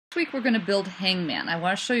This week we're going to build Hangman. I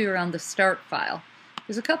want to show you around the start file.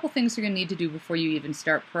 There's a couple things you're going to need to do before you even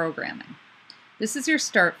start programming. This is your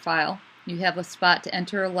start file. You have a spot to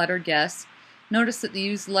enter a letter guess. Notice that the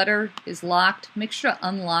use letter is locked. Make sure to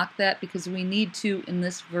unlock that because we need to, in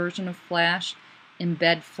this version of Flash,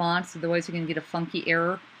 embed fonts, otherwise you're going to get a funky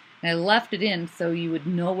error. And I left it in so you would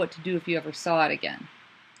know what to do if you ever saw it again.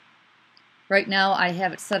 Right now I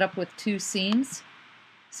have it set up with two scenes.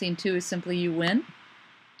 Scene 2 is simply you win.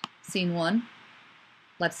 Scene 1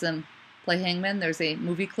 lets them play Hangman. There's a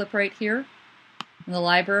movie clip right here in the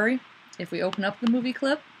library. If we open up the movie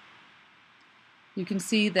clip, you can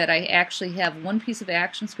see that I actually have one piece of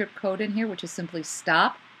Actionscript code in here, which is simply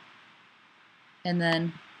stop. And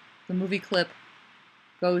then the movie clip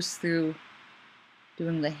goes through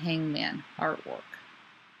doing the Hangman artwork.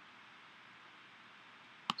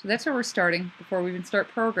 So that's where we're starting. Before we even start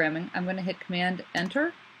programming, I'm going to hit Command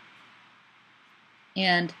Enter.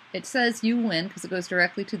 And it says you win because it goes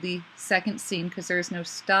directly to the second scene because there is no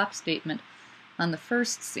stop statement on the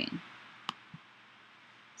first scene.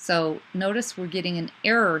 So notice we're getting an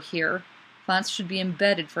error here. Fonts should be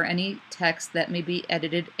embedded for any text that may be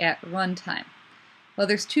edited at runtime. Well,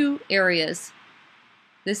 there's two areas.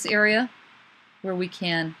 This area where we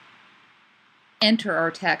can enter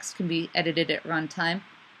our text can be edited at runtime.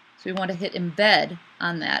 So we want to hit embed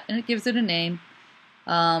on that and it gives it a name.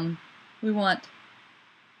 We want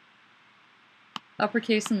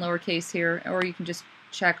uppercase and lowercase here, or you can just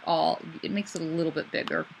check all. It makes it a little bit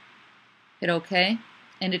bigger. Hit OK.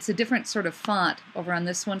 And it's a different sort of font over on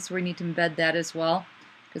this one, so we need to embed that as well,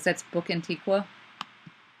 because that's Book Antiqua.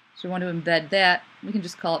 So we want to embed that. We can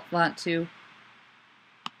just call it Font 2.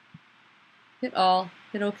 Hit all,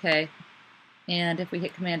 hit OK. And if we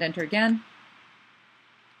hit Command Enter again,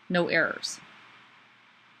 no errors.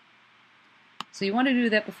 So you want to do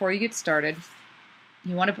that before you get started.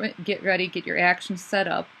 You want to get ready, get your actions set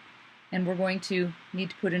up, and we're going to need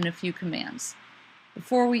to put in a few commands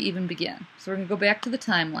before we even begin. So we're going to go back to the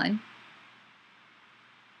timeline,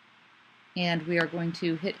 and we are going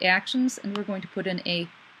to hit Actions, and we're going to put in a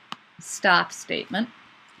stop statement.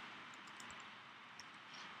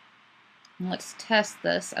 And let's test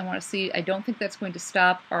this. I want to see, I don't think that's going to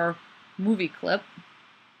stop our movie clip.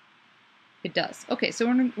 It does. Okay, so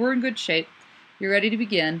we're in good shape. You're ready to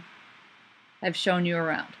begin. I've shown you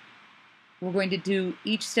around. We're going to do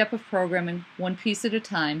each step of programming one piece at a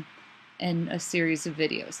time in a series of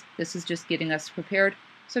videos. This is just getting us prepared,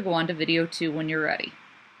 so go on to video 2 when you're ready.